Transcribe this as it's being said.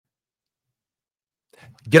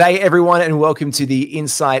G'day, everyone, and welcome to the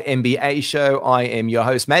Inside NBA show. I am your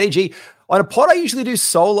host, Matty G. On a pod I usually do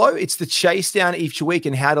solo, it's the Chasedown each week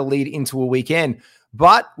and how to lead into a weekend.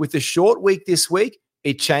 But with the short week this week,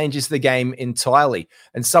 it changes the game entirely.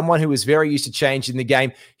 And someone who is very used to changing the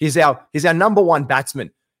game, he's our number one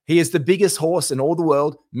batsman. He is the biggest horse in all the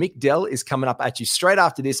world. Mick Dell is coming up at you straight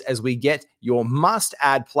after this as we get your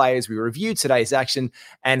must-add players. We review today's action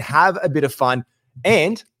and have a bit of fun.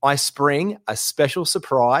 And I spring a special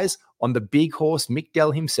surprise on the big horse, Mick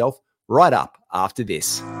Dell himself, right up after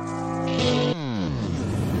this.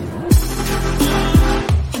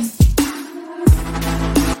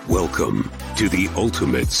 Welcome to the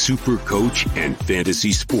ultimate super coach and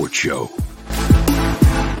fantasy sports show.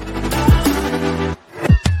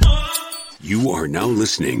 You are now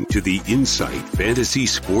listening to the Insight Fantasy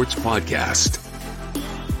Sports Podcast.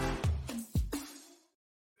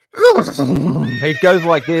 He goes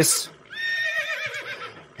like this.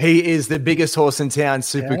 He is the biggest horse in town,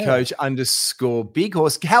 super coach _ big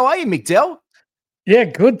horse. How are you, Mick Dell? Yeah,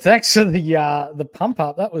 good. Thanks for the pump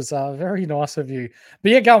up. That was very nice of you.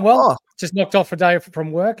 But yeah, going well. Just knocked off a day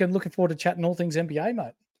from work and looking forward to chatting all things NBA,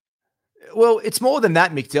 mate. Well, it's more than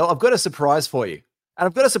that, Mick Dell. I've got a surprise for you. And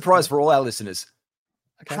I've got a surprise for all our listeners.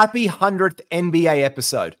 Okay. Happy 100th NBA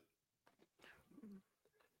episode.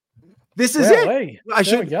 This is it.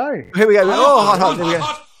 Here we go. Here we go. Hot. Here we go.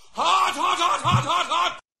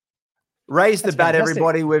 Hot. Raise the bat, fantastic.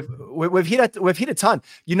 Everybody. We've hit a ton.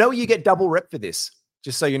 You know, you get double rep for this.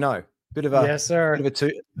 Just so you know, bit of a yes, sir. A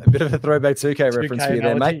bit of a throwback 2K reference for you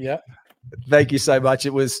there, mate. Yeah. Thank you so much.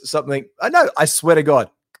 It was something. I know. I swear to God.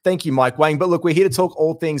 Thank you, Mike Wang. But look, we're here to talk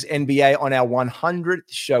all things NBA on our 100th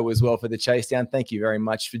show as well for the Chasedown. Thank you very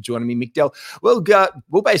much for joining me, Mick Dell. We're going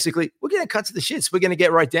to cut to the shits. We're going to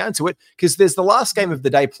get right down to it because there's the last game of the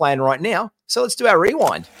day playing right now. So let's do our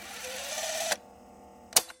rewind.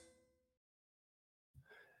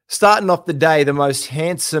 Starting off the day, the most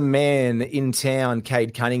handsome man in town,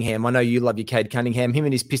 Cade Cunningham. I know you love your Cade Cunningham. Him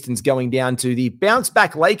and his Pistons going down to the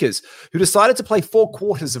bounce-back Lakers, who decided to play 4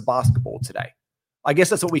 quarters of basketball today. I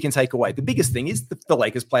guess that's what we can take away. The biggest thing is the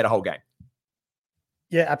Lakers played a whole game.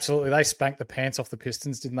 Yeah, absolutely. They spanked the pants off the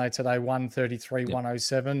Pistons, didn't they, today?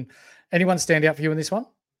 133-107. Anyone stand out for you in this one?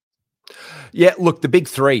 Yeah, look, the big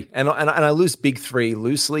three, and I lose big three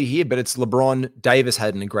loosely here, but it's LeBron. Davis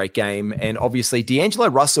had a great game, and obviously D'Angelo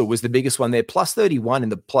Russell was the biggest one there, plus 31 in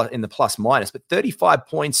the plus minus, but 35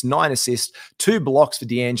 points, 9 assists, 2 blocks for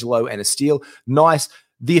D'Angelo, and a steal. Nice.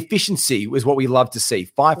 The efficiency was what we love to see.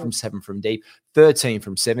 5 from 7 from deep, 13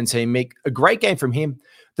 from 17. Mick, a great game from him.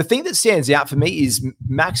 The thing that stands out for me is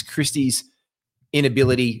Max Christie's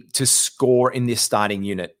inability to score in this starting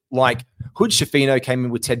unit. Like Hood Schifino came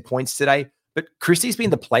in with 10 points today, but Christie's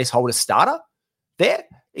been the placeholder starter there.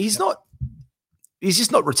 He's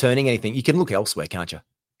just not returning anything. You can look elsewhere, can't you?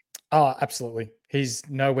 Oh, absolutely. He's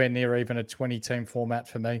nowhere near even a 20-team format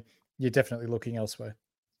for me. You're definitely looking elsewhere.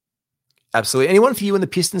 Absolutely. Anyone for you in the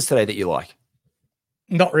Pistons today that you like?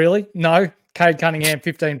 Not really. No. Cade Cunningham,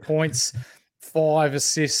 15 points, 5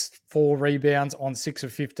 assists, 4 rebounds on 6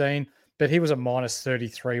 of 15, but he was a minus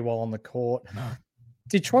 33 while on the court. No.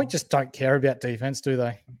 Detroit just don't care about defense, do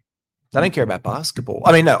they? They don't care about basketball.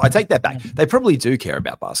 I mean, no, I take that back. They probably do care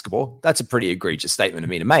about basketball. That's a pretty egregious statement of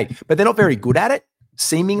me to make, but they're not very good at it,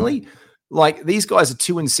 seemingly. Like, these guys are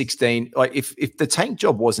 2-16. Like, if the tank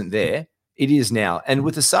job wasn't there, it is now. And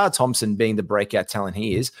with Asar Thompson being the breakout talent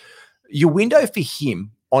he is, your window for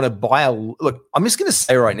him on a buy low. Look, I'm just going to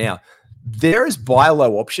say right now, there is buy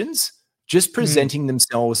low options just presenting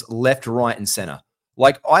themselves left, right, and center.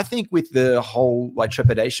 Like, I think with the whole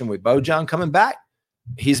trepidation with Bojan coming back,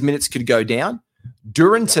 his minutes could go down.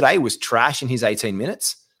 Duran today was trash in his 18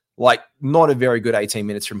 minutes. Like, not a very good 18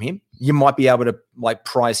 minutes from him. You might be able to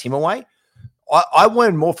prize him away. I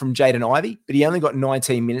wanted more from Jaden Ivey, but he only got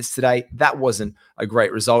 19 minutes today. That wasn't a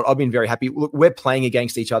great result. I've been very happy. Look, we're playing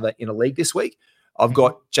against each other in a league this week. I've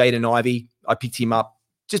got Jaden Ivey. I picked him up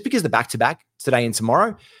just because the back-to-back today and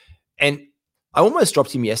tomorrow. And I almost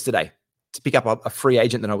dropped him yesterday to pick up a free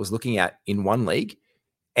agent that I was looking at in one league.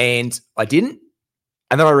 And I didn't.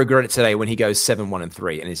 And then I regret it today when he goes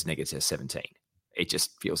 7-1-3 and his negative 17. It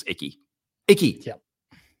just feels icky. Icky. Yep.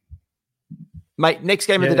 Mate, next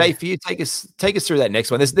game of the day for you. Take us through that next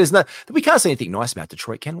one. There's no, we can't say anything nice about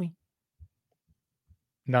Detroit, can we?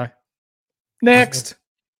 No. Next.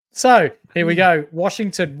 So here we go.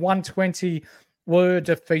 Washington 120 were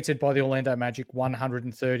defeated by the Orlando Magic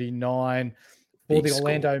 139. For the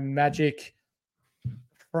Orlando Magic,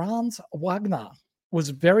 Franz Wagner was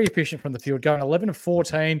very efficient from the field, going 11 of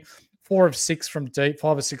 14, 4 of 6 from deep,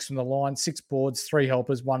 5 of 6 from the line, 6 boards, 3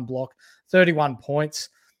 helpers, 1 block, 31 points.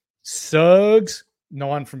 Suggs,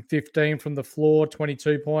 9 from 15 from the floor,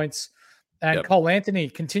 22 points. And Cole Anthony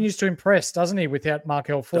continues to impress, doesn't he, without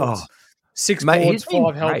Markelle Fultz? 6 boards,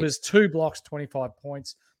 5 helpers, 2 blocks, 25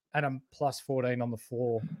 points, and a plus 14 on the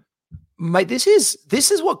floor. Mate, this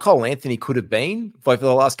is what Cole Anthony could have been for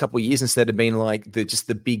the last couple of years instead of being like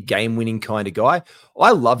the big game winning kind of guy.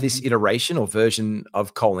 I love this iteration or version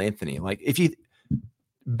of Cole Anthony. Like if you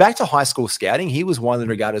back to high school scouting, he was widely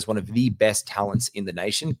regarded as one of the best talents in the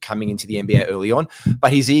nation coming into the NBA early on,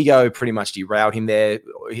 but his ego pretty much derailed him there.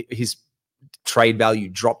 His trade value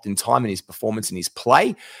dropped in time and his performance and his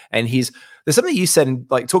play. And there's something you said in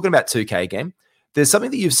like talking about 2K again. There's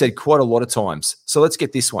something that you've said quite a lot of times. So let's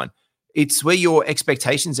get this one. It's where your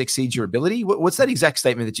expectations exceed your ability. What's that exact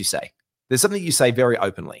statement that you say? There's something you say very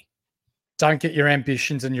openly. Don't get your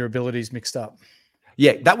ambitions and your abilities mixed up.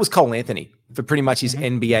 Yeah, that was Cole Anthony for pretty much his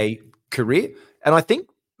NBA career. And I think,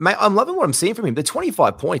 mate, I'm loving what I'm seeing from him. The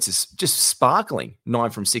 25 points is just sparkling. 9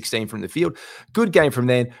 from 16 from the field. Good game from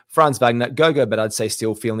then. Franz Wagner, Gogo, but I'd say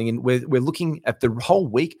still feeling in. We're looking at the whole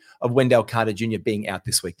week of Wendell Carter Jr. being out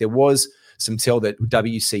this week. There was some tell that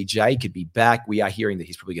WCJ could be back. We are hearing that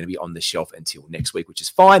he's probably going to be on the shelf until next week, which is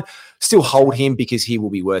fine. Still hold him because he will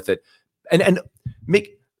be worth it. And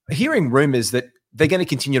Mick, hearing rumors that they're going to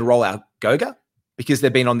continue to roll out Goga because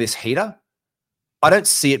they've been on this heater, I don't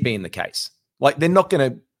see it being the case. Like they're not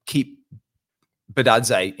going to keep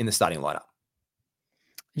Badadze in the starting lineup.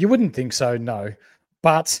 You wouldn't think so, no.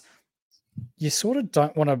 But you sort of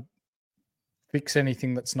don't want to fix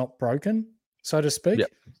anything that's not broken, so to speak. Yep.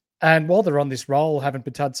 And while they're on this roll, having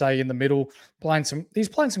Badadze in the middle, he's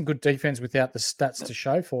playing some good defense without the stats to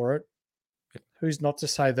show for it. Who's not to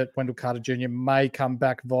say that Wendell Carter Jr. may come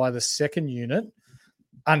back via the second unit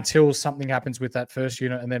until something happens with that first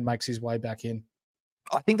unit and then makes his way back in?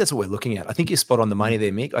 I think that's what we're looking at. I think you're spot on the money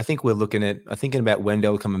there, Mick. I think we're thinking about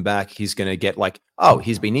Wendell coming back. He's going to get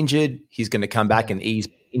he's been injured. He's going to come back and ease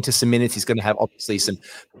into some minutes. He's going to have obviously some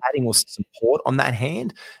padding or support on that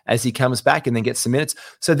hand as he comes back and then gets some minutes.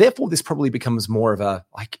 So therefore, this probably becomes more of a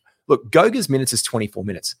look, Goga's minutes is 24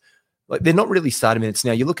 minutes. Like they're not really starting minutes.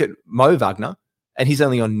 Now you look at Mo Wagner and he's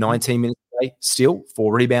only on 19 minutes today, still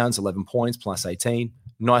 4 rebounds, 11 points, plus 18.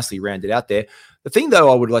 Nicely rounded out there. The thing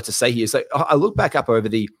though I would like to say here is that I look back up over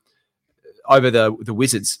the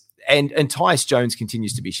Wizards and Tyus Jones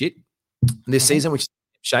continues to be shit this season, which is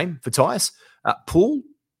a shame for Tyus. Poole,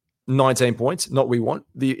 19 points, not what we want.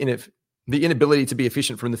 The inability to be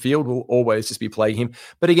efficient from the field will always just be plaguing him.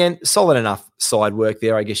 But again, solid enough side work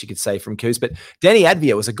there, I guess you could say, from Kuz. But Danny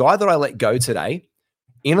Advia was a guy that I let go today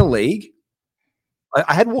in a league.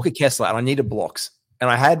 I had Walker Kessler and I needed blocks. And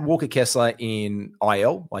I had Walker Kessler in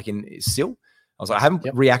IL, like in still. I was like, I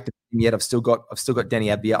haven't reacted to him yet. I've still got Danny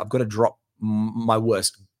Advia. I've got to drop my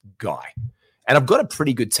worst guy. And I've got a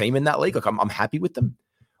pretty good team in that league. Like I'm happy with them.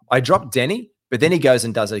 I dropped Denny, but then he goes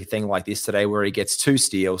and does a thing like this today where he gets 2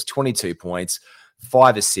 steals, 22 points,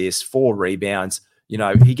 5 assists, 4 rebounds. You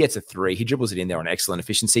know, he gets a 3. He dribbles it in there on excellent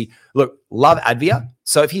efficiency. Look, love Advia.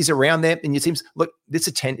 So if he's around there and your team's, look, it's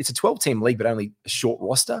a 12-team league, but only a short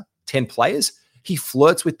roster, 10 players. He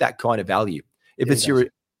flirts with that kind of value. If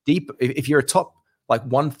you're a top like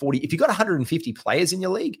 140, if you've got 150 players in your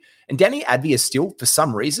league and Danny Advia is still for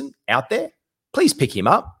some reason out there, please pick him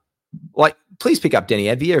up. Like, please pick up Danny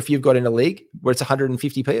Advia if you've got in a league where it's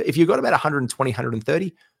 150 players. If you've got about 120,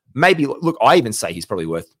 130, maybe look, I even say he's probably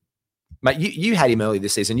worth. Mate, you had him early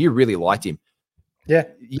this season. You really liked him. Yeah,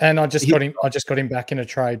 and I just got him back in a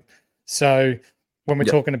trade. So when we're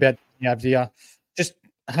talking about Advia, just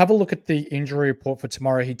have a look at the injury report for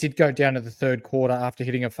tomorrow. He did go down to the third quarter after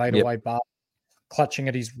hitting a fadeaway bar, clutching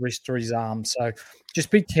at his wrist or his arm. So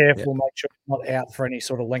just be careful, make sure he's not out for any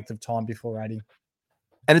sort of length of time before adding.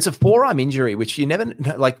 And it's a forearm injury, which you never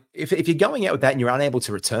like. If you're going out with that and you're unable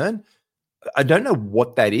to return, I don't know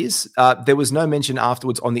what that is. There was no mention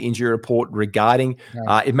afterwards on the injury report regarding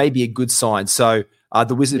it may be a good sign. So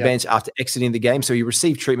the Wizard bench after exiting the game, so he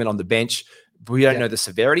received treatment on the bench. We don't know the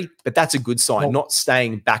severity, but that's a good sign, not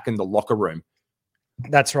staying back in the locker room.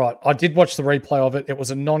 That's right. I did watch the replay of it. It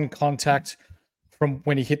was a non-contact from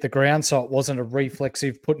when he hit the ground, so it wasn't a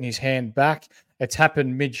reflexive putting his hand back. It's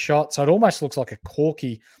happened mid-shot, so it almost looks like a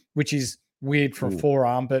corky, which is weird for a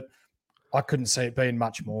forearm, but I couldn't see it being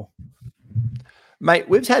much more. Mate,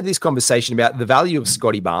 we've had this conversation about the value of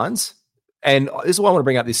Scotty Barnes, and this is why I want to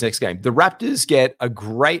bring up this next game. The Raptors get a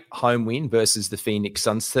great home win versus the Phoenix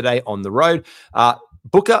Suns today on the road.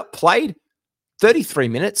 Booker played 33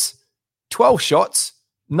 minutes, 12 shots,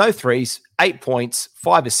 no threes, 8 points,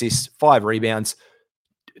 5 assists, 5 rebounds.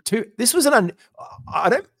 This was I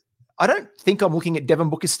don't think I'm looking at Devin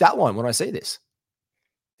Booker's stat line when I see this.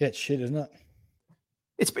 Yeah, it's shit, isn't it?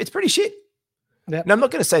 It's pretty shit. Yep. Now, I'm not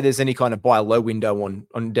going to say there's any kind of buy low window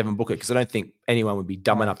on Devin Booker because I don't think anyone would be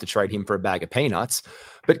dumb enough to trade him for a bag of peanuts.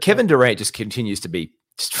 But Kevin Durant just continues to be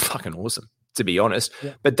just fucking awesome, to be honest.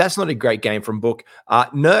 Yeah. But that's not a great game from Book.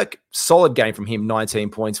 Nurk, solid game from him, 19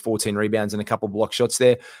 points, 14 rebounds, and a couple block shots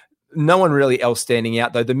there. No one really else standing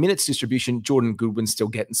out, though. The minutes distribution, Jordan Goodwin's still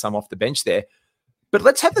getting some off the bench there. But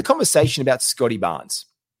let's have the conversation about Scotty Barnes.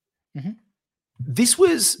 Mm-hmm. This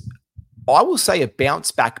was, I will say, a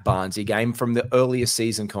bounce-back Barnesy game from the earlier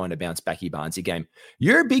season kind of bounce-backy Barnesy game.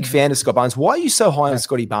 You're a big fan of Scott Barnes. Why are you so high on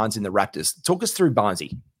Scotty Barnes in the Raptors? Talk us through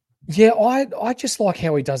Barnesy. Yeah, I just like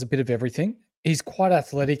how he does a bit of everything. He's quite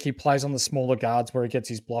athletic. He plays on the smaller guards where he gets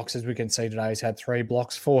his blocks. As we can see today, he's had 3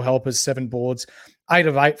 blocks, 4 helpers, 7 boards, 8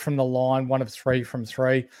 of 8 from the line, 1 of 3 from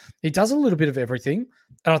 3. He does a little bit of everything.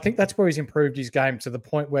 And I think that's where he's improved his game to the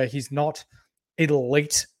point where he's not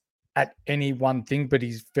elite at any one thing, but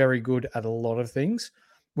he's very good at a lot of things,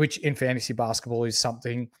 which in fantasy basketball is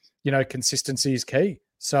something, consistency is key.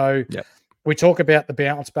 So we talk about the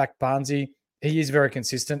bounce back Barnesy. He is very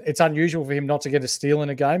consistent. It's unusual for him not to get a steal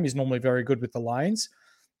in a game. He's normally very good with the lanes,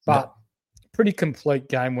 but pretty complete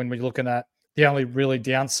game when we're looking at the only really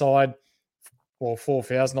downside, 4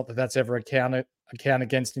 fouls. Not that that's ever a count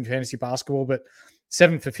against in fantasy basketball, but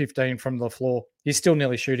 7 for 15 from the floor. He's still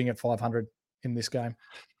nearly shooting at 500 in this game.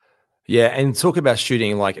 Yeah, and talk about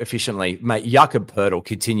shooting like efficiently, mate. Jakob Poeltl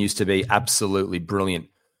continues to be absolutely brilliant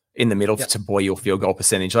in the middle to buoy your field goal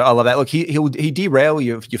percentage. I love that. Look, he derail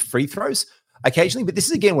your free throws occasionally, but this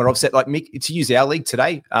is again where I've said, like, Mick, to use our league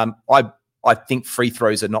today, I think free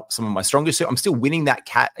throws are not some of my strongest. So I'm still winning that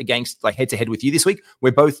cat against like head to head with you this week.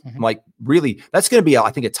 We're both like really, that's going to be, I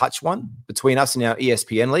think, a touch one between us and our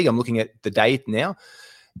ESPN league. I'm looking at the day now.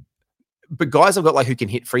 But guys I've got like who can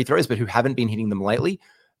hit free throws, but who haven't been hitting them lately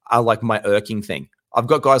are like my irking thing. I've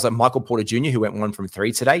got guys like Michael Porter Jr. who went 1 from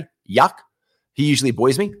 3 today. Yuck. He usually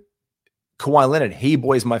buoys me. Kawhi Leonard, he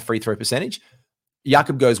buoys my free throw percentage.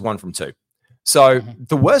 Jakob goes 1 from 2. So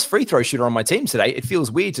the worst free throw shooter on my team today, it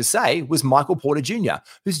feels weird to say, was Michael Porter Jr.,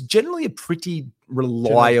 who's generally a pretty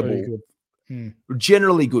reliable,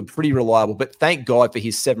 generally good, pretty reliable. But thank God for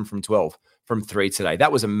his 7 from 12 from 3 today.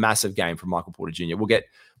 That was a massive game from Michael Porter Jr.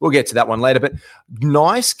 We'll get to that one later. But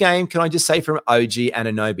nice game, can I just say, from OG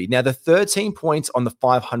Anunoby. Now, the 13 points on the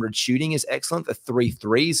 500 shooting is excellent. The 3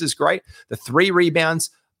 threes is great. The 3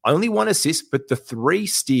 rebounds, only 1 assist, but the 3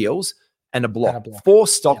 steals and a block. 4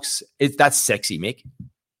 stocks. That's sexy, Mick.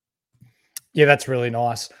 Yeah, that's really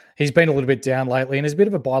nice. He's been a little bit down lately and is a bit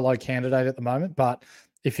of a buy low candidate at the moment. But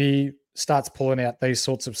if he starts pulling out these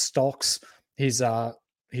sorts of stocks, his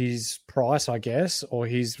price, I guess, or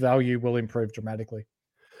his value will improve dramatically.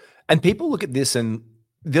 And people look at this and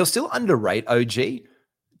they'll still underrate OG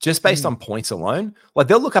just based on points alone. Like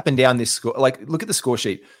they'll look up and down this score. Like look at the score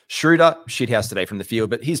sheet. Schroeder, shithouse today from the field,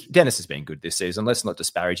 but Dennis has been good this season. Let's not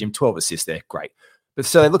disparage him. 12 assists there. Great. But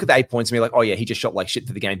so they look at the 8 points and be like, oh yeah, he just shot like shit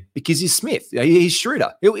for the game because he's Smith. He's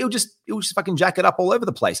Schroeder. He'll just fucking jack it up all over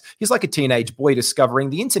the place. He's like a teenage boy discovering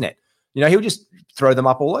the internet. He'll just throw them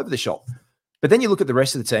up all over the shop. But then you look at the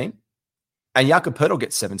rest of the team and Jakob Poeltl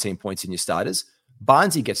gets 17 points in your starters.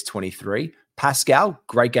 Barnesy gets 23. Pascal,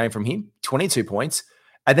 great game from him, 22 points.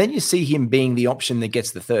 And then you see him being the option that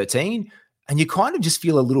gets the 13, and you kind of just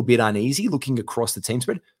feel a little bit uneasy looking across the team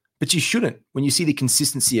spread, but you shouldn't when you see the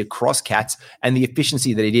consistency across Cats and the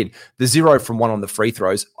efficiency that he did. The 0 from 1 on the free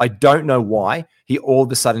throws. I don't know why he all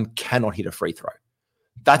of a sudden cannot hit a free throw.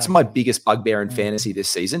 That's my biggest bugbear in fantasy this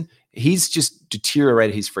season. He's just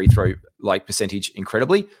deteriorated his free throw like percentage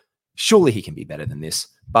incredibly. Surely he can be better than this.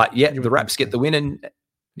 But yeah, the Raps get the win, and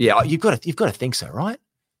yeah, you've got to think so, right?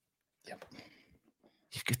 Yep.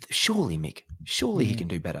 Surely, Mick. Surely he can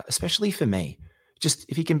do better, especially for me. Just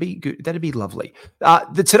if he can be good, that'd be lovely.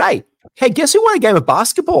 Today, hey, guess who won a game of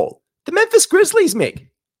basketball? The Memphis Grizzlies, Mick.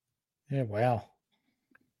 Yeah, wow.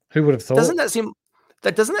 Who would have thought? Doesn't that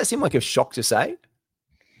seem like a shock to say?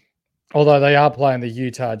 Although they are playing the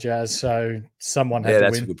Utah Jazz, so someone had to win. Yeah,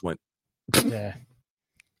 that's a good point. Yeah.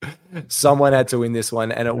 Someone had to win this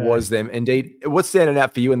one, and it was them. Indeed. What's standing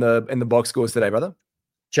out for you in the box scores today, brother?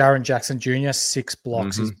 Jaren Jackson Jr., 6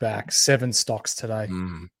 blocks is back, 7 stocks today.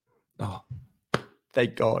 Oh,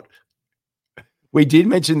 thank God. We did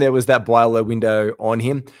mention there was that buy low window on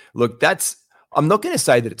him. Look, I'm not going to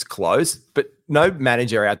say that it's closed, but no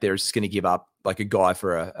manager out there is just going to give up like a guy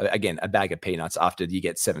for a bag of peanuts after you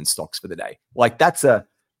get 7 stocks for the day. Like that's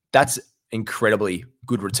incredibly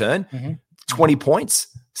good return. 20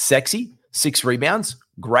 points, sexy, 6 rebounds,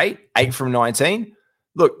 great, 8 from 19.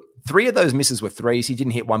 Look, 3 of those misses were threes. He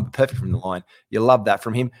didn't hit one, but perfect from the line. You love that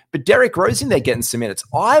from him. But Derrick Rose in there getting some minutes.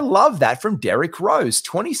 I love that from Derrick Rose.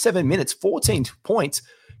 27 minutes, 14 points.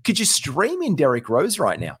 Could you stream in Derrick Rose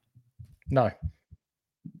right now? No.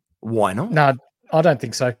 Why not? No, I don't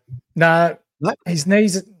think so. No, his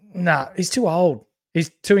knees, he's too old.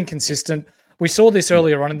 He's too inconsistent. We saw this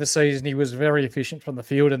earlier on in the season. He was very efficient from the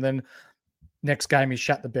field, and then next game he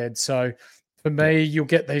shut the bed. So for me, you'll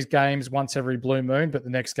get these games once every blue moon, but the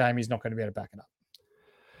next game he's not going to be able to back it up.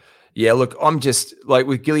 Yeah, look, I'm just like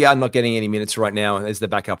with Gilliard not getting any minutes right now as the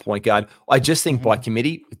backup point guard. I just think by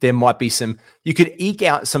committee, there might be you could eke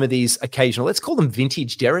out some of these occasional, let's call them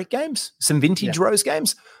vintage Derrick games, some vintage Rose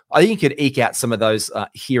games. I think you could eke out some of those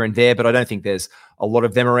here and there, but I don't think there's a lot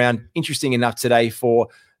of them around. Interesting enough today for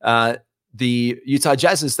the Utah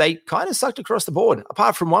Jazzers, they kind of sucked across the board,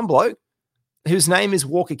 apart from one bloke whose name is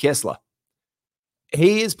Walker Kessler.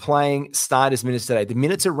 He is playing starters minutes today. The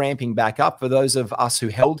minutes are ramping back up. For those of us who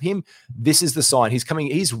held him, this is the sign.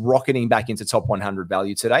 He's rocketing back into top 100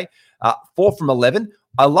 value today. 4 from 11.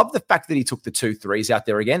 I love the fact that he took the 2 threes out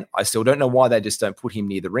there again. I still don't know why they just don't put him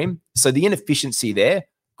near the rim. So the inefficiency there,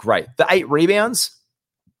 great. The 8 rebounds,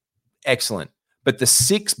 excellent. But the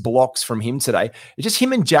 6 blocks from him today, it's just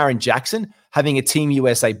him and Jaren Jackson having a Team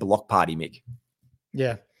USA block party, Mick.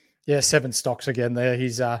 Yeah. Yeah, 7 stocks again there.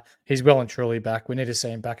 He's well and truly back. We need to see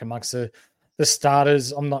him back amongst the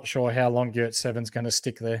starters. I'm not sure how long Gert 7's going to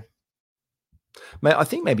stick there. Mate, I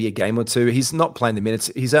think maybe a game or two. He's not playing the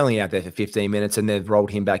minutes. He's only out there for 15 minutes, and they've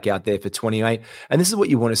rolled him back out there for 28. And this is what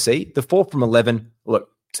you want to see. The 4 from 11, look,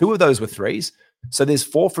 2 of those were threes. So there's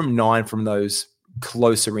 4 from 9 from those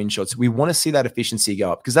closer in shots. We want to see that efficiency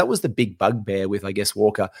go up because that was the big bugbear with, I guess,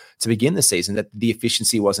 Walker to begin the season, that the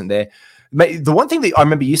efficiency wasn't there. Mate, the one thing that I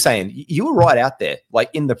remember you saying, you were right out there, like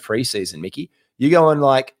in the preseason, Mickey, you're going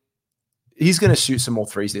like, he's going to shoot some more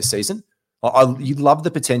threes this season. You love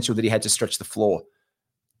the potential that he had to stretch the floor.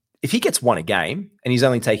 If he gets 1 a game and he's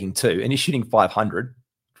only taking 2 and he's shooting 500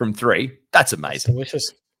 from 3, that's amazing. It's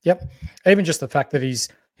delicious. Yep. Even just the fact that he's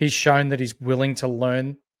shown that he's willing to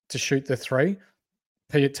learn to shoot the 3,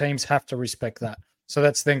 teams have to respect that. So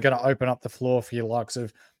that's then going to open up the floor for your likes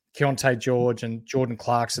of Keontae George and Jordan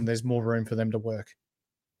Clarkson. There's more room for them to work.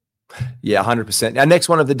 Yeah, 100%. Our next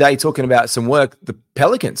one of the day, talking about some work, the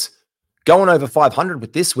Pelicans going over 500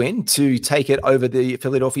 with this win to take it over the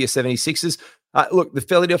Philadelphia 76ers. Look, the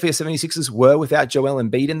Philadelphia 76ers were without Joel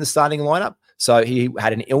Embiid in the starting lineup, so he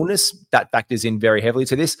had an illness. That factors in very heavily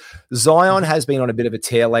to this. Zion has been on a bit of a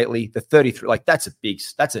tear lately. The 33, like that's a big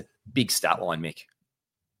stat line, Mick.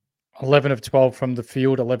 11 of 12 from the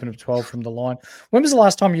field, 11 of 12 from the line. When was the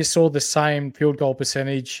last time you saw the same field goal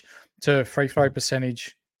percentage to free throw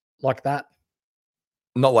percentage like that?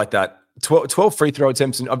 Not like that. 12 free throw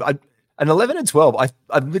attempts. And 11 and 12,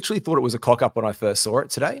 I literally thought it was a cock up when I first saw it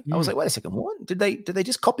today. I was like, wait a second, what? Did they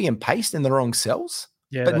just copy and paste in the wrong cells?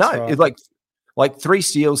 Yeah, but no, right. It's like 3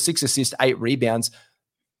 steals, 6 assists, 8 rebounds.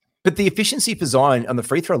 But the efficiency for Zion on the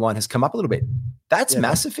free throw line has come up a little bit. That's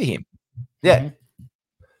massive for him. Yeah. Mm-hmm.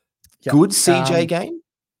 Yep. Good CJ game.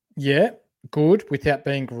 Yeah, good without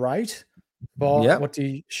being great. But what did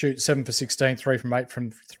he shoot? 7 for 16, 3 from 8 from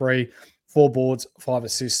 3, 4 boards, 5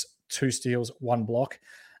 assists, 2 steals, 1 block.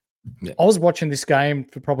 Yep. I was watching this game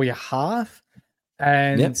for probably a half,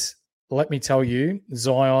 and let me tell you,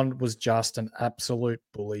 Zion was just an absolute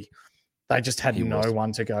bully. They just had no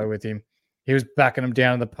one to go with him. He was backing them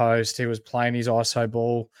down in the post. He was playing his ISO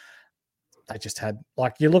ball. They just had,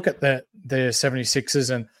 like, you look at the 76ers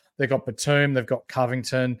and they've got Batum, they've got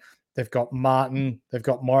Covington, they've got Martin, they've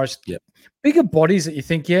got Morris. Yep. Bigger bodies that you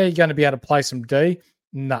think, you're going to be able to play some D.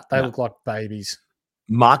 Nah, they look like babies.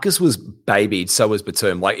 Marcus was babied, so was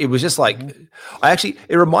Batum. Like, it was just like, it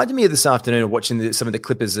reminded me of this afternoon of watching some of the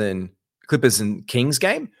Clippers and Kings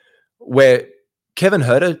game where Kevin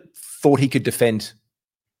Huerter thought he could defend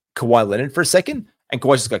Kawhi Leonard for a second, and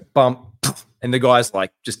Kawhi's just like bump, and the guy's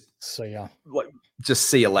like, just see ya. Like, just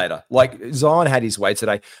see you later. Like, Zion had his way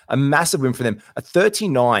today. A massive win for them. A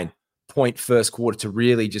 39-point first quarter to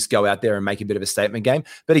really just go out there and make a bit of a statement game.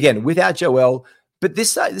 But again, without Joel, but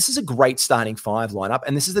this is a great starting 5 lineup,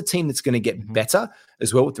 and this is the team that's going to get better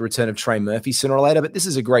as well with the return of Trey Murphy sooner or later. But this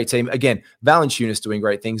is a great team. Again, Valanciunas doing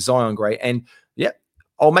great things, Zion great, and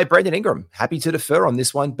old mate Brandon Ingram happy to defer on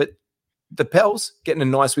this one, but the Pels getting a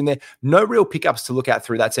nice win there. No real pickups to look at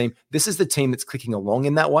through that team. This is the team that's clicking along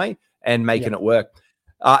in that way and making it work.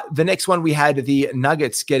 The next one, we had the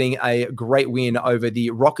Nuggets getting a great win over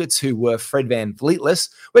the Rockets, who were Fred VanVleetless.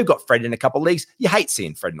 We've got Fred in a couple of leagues. You hate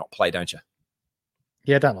seeing Fred not play, don't you?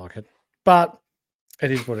 Yeah, I don't like it. But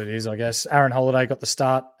it is what it is, I guess. Aaron Holiday got the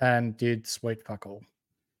start and did sweet fuck all.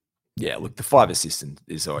 Yeah, look, the 5 assists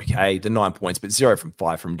is okay. The 9 points, but 0 from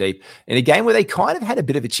 5 from deep. In a game where they kind of had a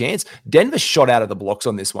bit of a chance, Denver shot out of the blocks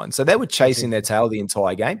on this one. So they were chasing their tail the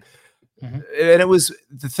entire game. Mm-hmm. And it was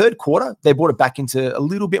the third quarter, they brought it back into a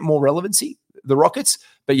little bit more relevancy, the Rockets.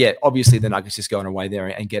 But yeah, obviously the Nuggets just going away there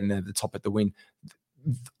and getting over the top at the win.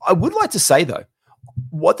 I would like to say, though,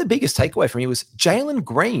 what the biggest takeaway from me was Jalen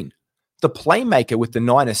Green, the playmaker with the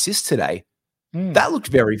 9 assists today. That looked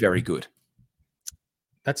very, very good.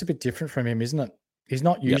 That's a bit different from him, isn't it? He's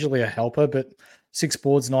not usually a helper, but 6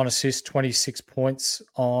 boards, 9 assists, 26 points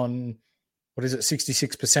on,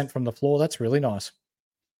 66% from the floor. That's really nice.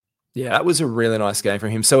 Yeah, that was a really nice game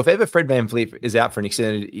from him. So if ever Fred VanVleet is out for an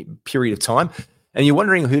extended period of time and you're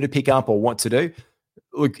wondering who to pick up or what to do,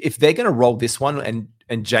 look, if they're going to roll this one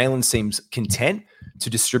and Jalen seems content to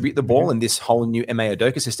distribute the ball in this whole new Ime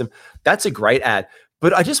Udoka system, that's a great ad.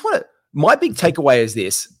 But I just want to, my big takeaway is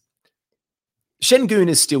this. Şengün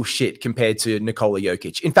is still shit compared to Nikola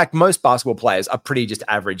Jokic. In fact, most basketball players are pretty just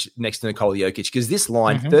average next to Nikola Jokic because this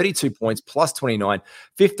line, 32 points plus 29,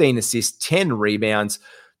 15 assists, 10 rebounds,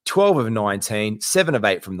 12 of 19, 7 of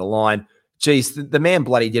 8 from the line. Geez, the man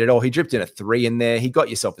bloody did it all. He dripped in a 3 in there. He got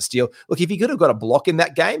yourself a steal. Look, if he could have got a block in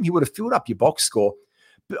that game, he would have filled up your box score.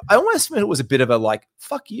 But I almost felt it was a bit of a like,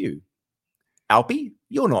 fuck you, Alpy.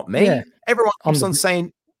 You're not me. Yeah. Everyone keeps on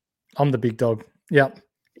saying, I'm the big dog. Yep.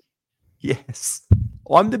 Yes.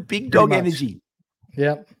 I'm the big dog energy.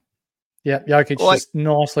 Yep. Yep. Jokic just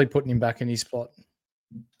nicely putting him back in his spot.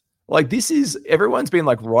 Like this is, everyone's been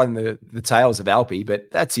like riding the tails of Alpy, but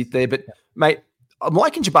that's it there. But mate, I'm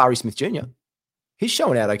liking Jabari Smith Jr. He's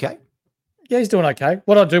showing out okay. Yeah, he's doing okay.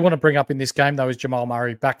 What I do want to bring up in this game, though, is Jamal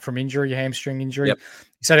Murray back from injury, hamstring injury. Yep.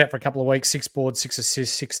 He sat out for a couple of weeks, 6 boards, 6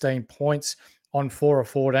 assists, 16 points on 4 of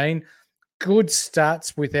 14. Good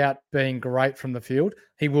stats without being great from the field.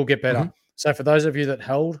 He will get better. So for those of you that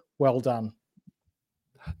held, well done.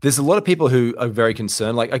 There's a lot of people who are very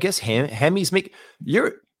concerned. Like I guess Hammies, Mick,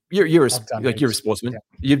 you're a sportsman. Yeah.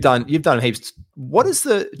 You've done heaps. What is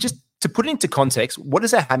just to put it into context? What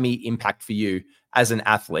does a hammy impact for you as an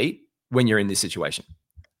athlete when you're in this situation?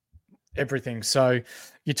 Everything. So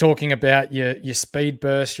you're talking about your speed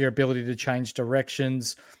burst, your ability to change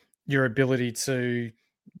directions, your ability to,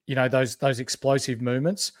 those explosive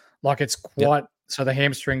movements. Like it's quite. So the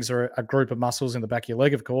hamstrings are a group of muscles in the back of your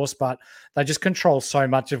leg, of course, but they just control so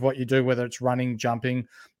much of what you do, whether it's running, jumping.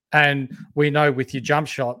 And we know with your jump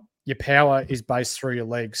shot, your power is based through your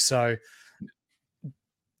legs. So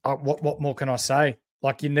what more can I say?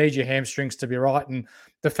 Like you need your hamstrings to be right. And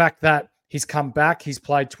the fact that he's come back, he's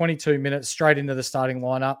played 22 minutes straight into the starting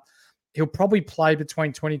lineup. He'll probably play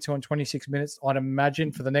between 22 and 26 minutes, I'd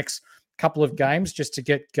imagine, for the next couple of games just to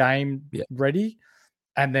get game ready.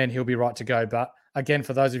 And then he'll be right to go. But again,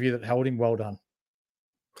 for those of you that held him, well done.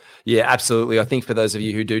 Yeah, absolutely. I think for those of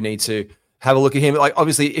you who do need to have a look at him, like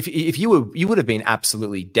obviously, if you would have been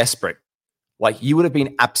absolutely desperate, like you would have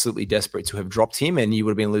been absolutely desperate to have dropped him, and you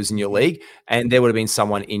would have been losing your league, and there would have been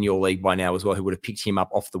someone in your league by now as well who would have picked him up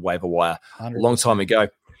off the waiver wire 100%. A long time ago.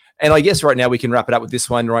 And I guess right now we can wrap it up with this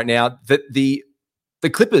one. Right now, that the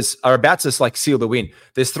Clippers are about to like seal the win.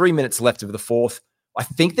 There's 3 minutes left of the fourth. I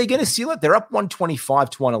think they're going to seal it. They're up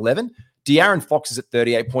 125 to 111. De'Aaron Fox is at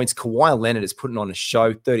 38 points. Kawhi Leonard is putting on a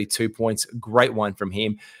show, 32 points. Great one from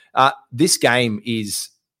him. This game is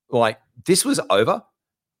like, this was over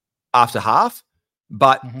after half,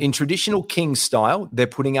 but in traditional Kings style, they're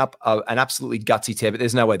putting up an absolutely gutsy tear, but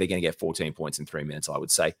there's no way they're going to get 14 points in 3 minutes, I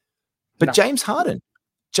would say. But no. James Harden.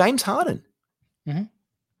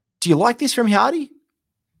 Do you like this from Hardy?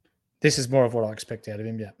 This is more of what I expect out of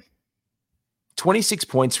him, yeah. 26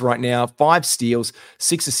 points right now, 5 steals,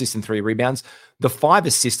 6 assists and 3 rebounds. The 5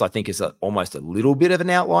 assists, I think, is almost a little bit of an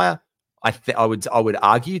outlier. I would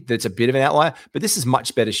argue that it's a bit of an outlier, but this is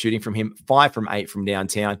much better shooting from him. 5 from 8 from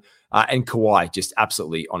downtown, and Kawhi just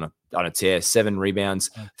absolutely on a tear. 7 rebounds,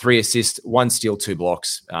 3 assists, 1 steal, 2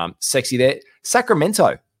 blocks. Sexy there.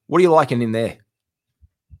 Sacramento, what are you liking in there?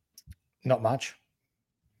 Not much.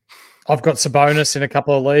 I've got Sabonis in a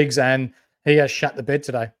couple of leagues, and he has shut the bed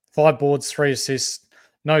today. 5 boards, 3 assists,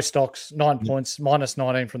 no stocks, 9 points, minus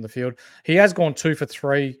 19 from the field. He has gone 2 for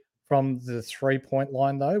 3 from the 3-point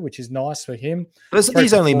line, though, which is nice for him.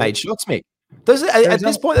 He's only made shots, Mick. At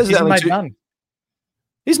this point, there's only 2. None.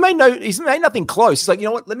 He's made nothing close. He's like, you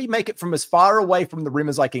know what? Let me make it from as far away from the rim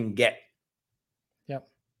as I can get. Yep.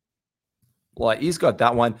 Like he's got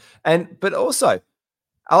that one, but also.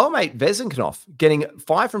 Our mate Vezenknoff getting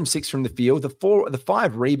 5 from 6 from the field, the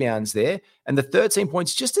 5 rebounds there, and the 13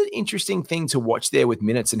 points. Just an interesting thing to watch there with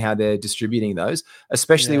minutes and how they're distributing those,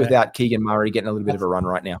 especially without Keegan Murray getting a little bit of a run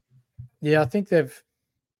right now. Yeah, I think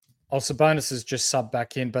Sabonis is just sub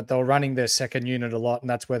back in, but they were running their second unit a lot, and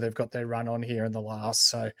that's where they've got their run on here in the last.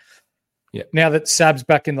 So now that Sab's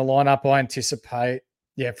back in the lineup, I anticipate,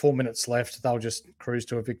 4 minutes left, they'll just cruise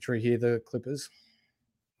to a victory here, the Clippers.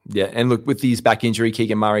 Yeah, and look, with his back injury,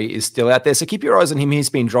 Keegan Murray is still out there. So keep your eyes on him. He's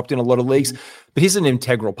been dropped in a lot of leagues, but he's an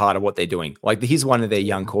integral part of what they're doing. Like, he's one of their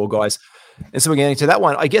young core guys. And so we're getting into that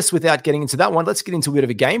one. I guess without getting into that one, let's get into a bit of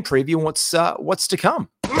a game preview and what's to come.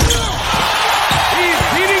 He's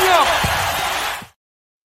heating up.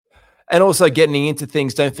 And also getting into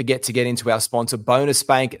things, don't forget to get into our sponsor, Bonus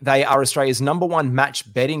Bank. They are Australia's #1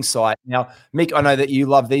 match betting site. Now, Mick, I know that you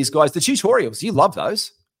love these guys. The tutorials, you love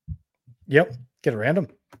those. Yep, get around them.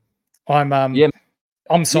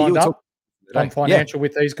 I'm signed up. I'm financial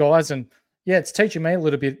with these guys. And, it's teaching me a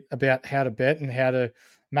little bit about how to bet and how to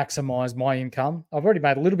maximize my income. I've already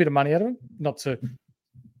made a little bit of money out of them.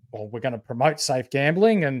 We're going to promote safe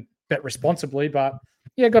gambling and bet responsibly, but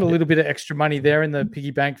got a little bit of extra money there in the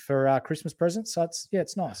piggy bank for Christmas presents. So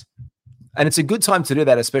it's nice. And it's a good time to do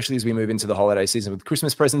that, especially as we move into the holiday season with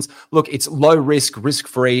Christmas presents. Look, it's low risk,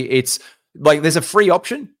 risk-free. It's like there's a free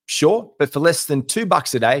option, sure, but for less than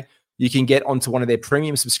 $2 a day, you can get onto one of their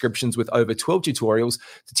premium subscriptions with over 12 tutorials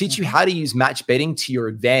to teach you how to use match betting to your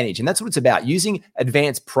advantage. And that's what it's about, using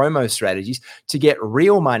advanced promo strategies to get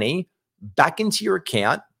real money back into your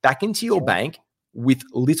account, back into your bank with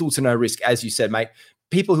little to no risk. As you said, mate,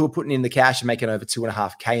 people who are putting in the cash and making over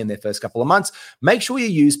 $2.5K in their first couple of months, make sure you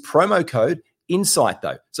use promo code INSIGHT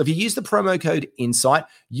though. So if you use the promo code INSIGHT,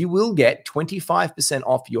 you will get 25%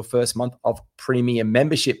 off your first month of premium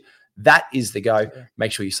membership. That is the go.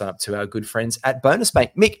 Make sure you sign up to our good friends at Bonus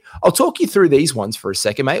Bank. Mick, I'll talk you through these ones for a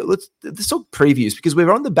second, mate. Let's talk previews because we're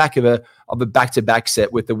on the back of a back-to-back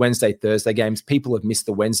set with the Wednesday, Thursday games. People have missed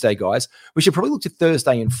the Wednesday, guys. We should probably look to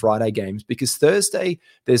Thursday and Friday games because Thursday,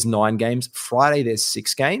 there's 9 games. Friday, there's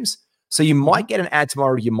 6 games. So you might get an ad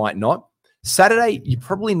tomorrow, you might not. Saturday, you're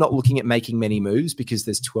probably not looking at making many moves because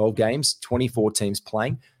there's 12 games, 24 teams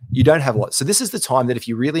playing. You don't have a lot. So this is the time that if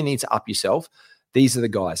you really need to up yourself, these are the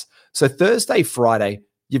guys. So Thursday, Friday,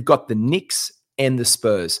 you've got the Knicks and the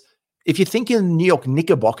Spurs. If you're thinking New York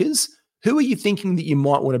Knickerbockers, who are you thinking that you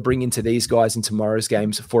might want to bring into these guys in tomorrow's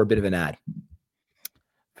games for a bit of an ad?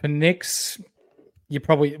 For Knicks, you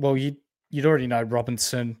probably, you'd already know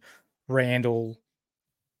Robinson, Randall,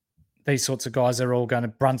 these sorts of guys are all going to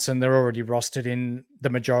Brunson. They're already rostered in the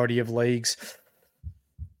majority of leagues.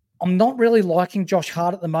 I'm not really liking Josh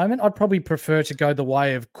Hart at the moment. I'd probably prefer to go the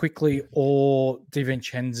way of Quickly or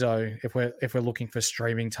DiVincenzo if we're looking for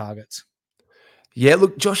streaming targets. Yeah,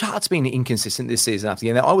 look, Josh Hart's been inconsistent this season after the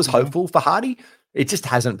end. I was hopeful for Hardy. It just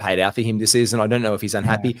hasn't paid out for him this season. I don't know if he's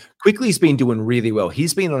unhappy. Quickly's been doing really well.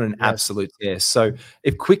 He's been on an absolute tear. So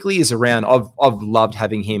if Quickly is around, I've loved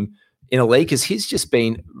having him in a league because he's just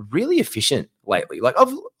been really efficient lately. Like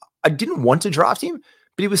I didn't want to draft him,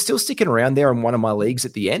 but he was still sticking around there in one of my leagues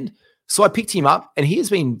at the end. So I picked him up and he has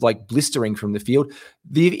been like blistering from the field.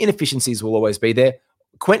 The inefficiencies will always be there.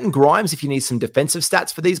 Quentin Grimes, if you need some defensive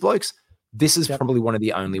stats for these blokes, this is probably one of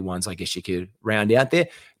the only ones I guess you could round out there.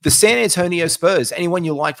 The San Antonio Spurs, anyone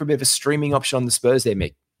you like for a bit of a streaming option on the Spurs there,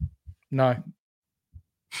 Mick? No,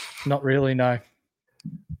 not really. No.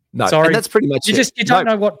 Sorry. And that's pretty much it. You don't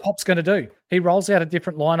know what Pop's going to do. He rolls out a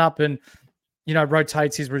different lineup and,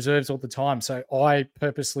 rotates his reserves all the time. So I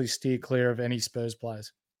purposely steer clear of any Spurs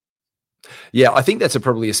players. Yeah, I think that's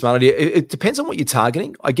probably a smart idea. It depends on what you're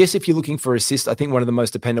targeting. I guess if you're looking for assist, I think one of the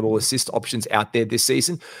most dependable assist options out there this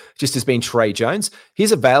season just has been Trey Jones.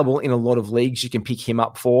 He's available in a lot of leagues. You can pick him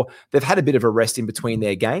up for. They've had a bit of a rest in between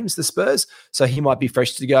their games, the Spurs, so he might be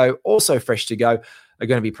fresh to go. Also fresh to go are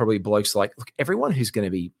going to be probably blokes like, look, everyone who's going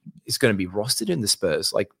to be rostered in the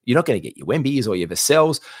Spurs. Like, you're not going to get your Wemby's or your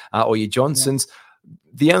Vassell's or your Johnsons. Yeah.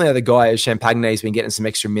 The only other guy is Champagne has been getting some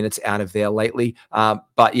extra minutes out of there lately.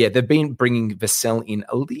 But yeah, they've been bringing Vassell in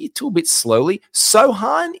a little bit slowly.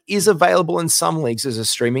 Sohan is available in some leagues as a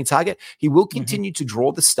streaming target. He will continue to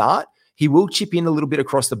draw the start. He will chip in a little bit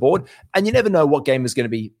across the board. And you never know what game is going to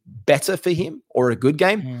be better for him or a good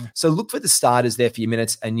game. So look for the starters there for your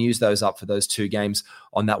minutes and use those up for those 2 games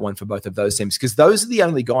on that one for both of those teams. Because those are the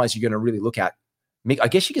only guys you're going to really look at. Mick, I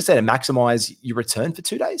guess you could say to maximize your return for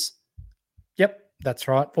 2 days. Yep. That's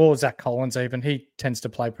right. Or Zach Collins even. He tends to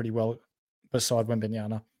play pretty well beside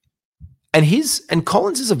Wembanyama. And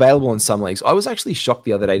Collins is available in some leagues. I was actually shocked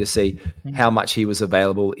the other day to see how much he was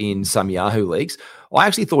available in some Yahoo leagues. I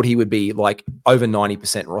actually thought he would be like over 90%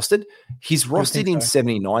 rostered. He's rostered in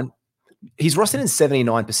 79. He's rostered in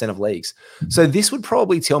 79% of leagues. So this would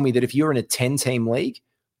probably tell me that if you're in a 10-team league,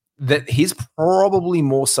 that he's probably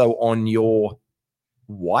more so on your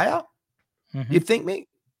wire. You think, Mick?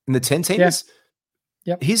 in the 10 teamers,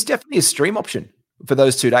 he's definitely a stream option for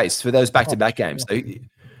those 2 days, for those back-to-back games. So,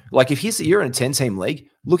 like if you're in a 10-team league,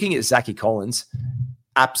 looking at Zachy Collins,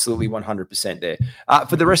 absolutely 100% there.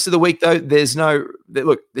 For the rest of the week, though, there's no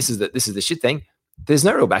look. This is the shit thing. There's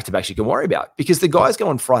no real back-to-backs you can worry about because the guys go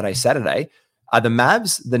on Friday, Saturday are the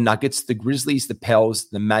Mavs, the Nuggets, the Grizzlies, the Pels,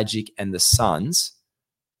 the Magic, and the Suns.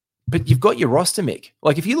 But you've got your roster, Mick.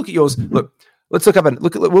 Like if you look at yours, look, let's look up and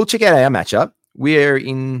look. We'll check out our matchup. We're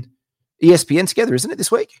in ESPN together, isn't it,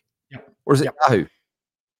 this week? Yep. Or is it Yahoo?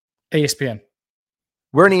 ESPN.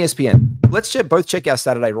 We're in ESPN. Let's both check our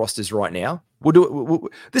Saturday rosters right now. We'll do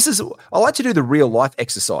it. I like to do the real life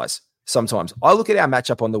exercise sometimes. I look at our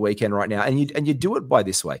matchup on the weekend right now, and you do it by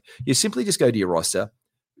this way. You simply just go to your roster.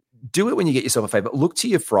 Do it when you get yourself a favor. Look to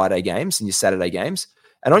your Friday games and your Saturday games.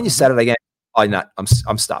 And on your Saturday game,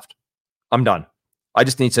 I'm stuffed. I'm done. I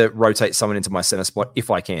just need to rotate someone into my center spot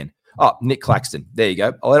if I can. Oh, Nick Claxton. There you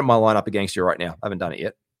go. I'll let my line up against you right now. I haven't done it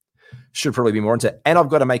yet. Should probably be more into it. And I've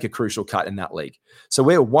got to make a crucial cut in that league. So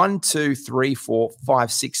we're 1, 2, 3, 4,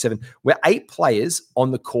 5, 6, 7. We're 8 players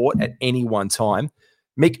on the court at any one time.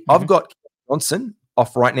 Mick, I've got Johnson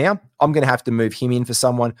off right now. I'm going to have to move him in for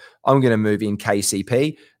someone. I'm going to move in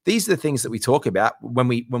KCP. These are the things that we talk about when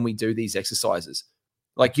we do these exercises.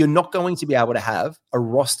 Like you're not going to be able to have a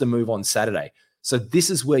roster move on Saturday. So this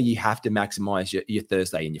is where you have to maximize your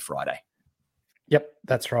Thursday and your Friday. Yep,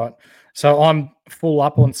 that's right. So I'm full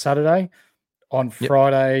up on Saturday. On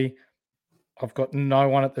Friday, I've got no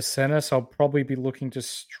one at the center, so I'll probably be looking to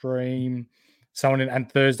stream someone in.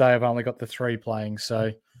 And Thursday, I've only got the 3 playing.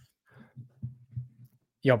 So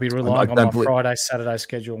I'll be relying on my Friday, Saturday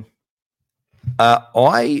schedule.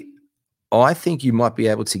 I think you might be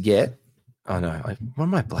able to get. Oh no!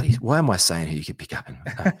 Why am I saying who you could pick up?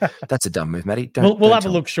 That's a dumb move, Matty. We'll have a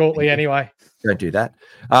look shortly anyway. Don't do that.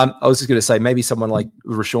 I was just going to say maybe someone like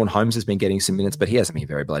Rashawn Holmes has been getting some minutes, but he hasn't been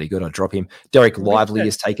very bloody good. I'll drop him. Derek Lively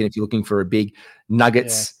is taken if you're looking for a big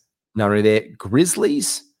Nuggets. Yeah. No, there.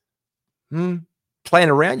 Grizzlies playing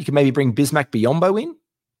around. You can maybe bring Bismack Biyombo in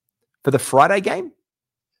for the Friday game.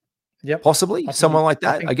 Yep, possibly someone like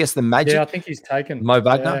that. I guess the Magic. Yeah, I think he's taken Mo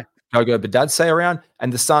Wagner. Gogo Badadze around,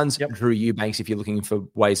 and the Suns, Drew Eubanks, if you're looking for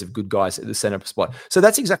ways of good guys at the center spot. So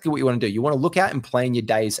that's exactly what you want to do. You want to look out and plan your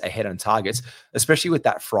days ahead on targets, especially with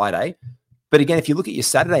that Friday. But again, if you look at your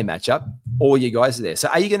Saturday matchup, all your guys are there. So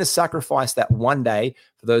are you going to sacrifice that one day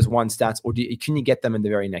for those one stats, or can you get them in the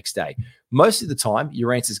very next day? Most of the time,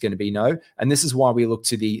 your answer is going to be no. And this is why we look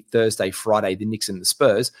to the Thursday, Friday, the Knicks and the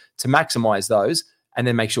Spurs to maximize those and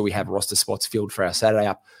then make sure we have roster spots filled for our Saturday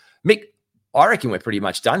up. Mick, I reckon we're pretty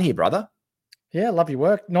much done here, brother. Yeah, love your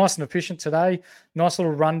work. Nice and efficient today. Nice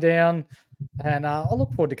little rundown. And I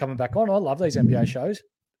look forward to coming back on. I love these NBA shows.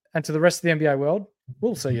 And to the rest of the NBA world,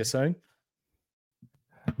 we'll see you soon.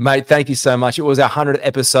 Mate, thank you so much. It was our 100th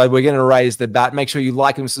episode. We're going to raise the bat. Make sure you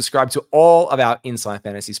like and subscribe to all of our Inside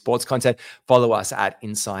Fantasy Sports content. Follow us at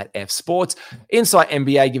Inside F Sports. Inside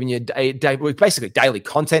NBA, giving you basically daily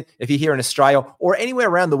content. If you're here in Australia or anywhere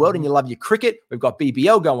around the world and you love your cricket, we've got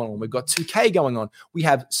BBL going on. We've got 2K going on. We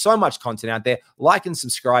have so much content out there. Like and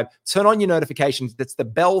subscribe. Turn on your notifications. That's the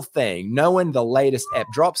bell thing. Know when the latest app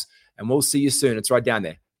drops. And we'll see you soon. It's right down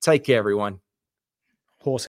there. Take care, everyone.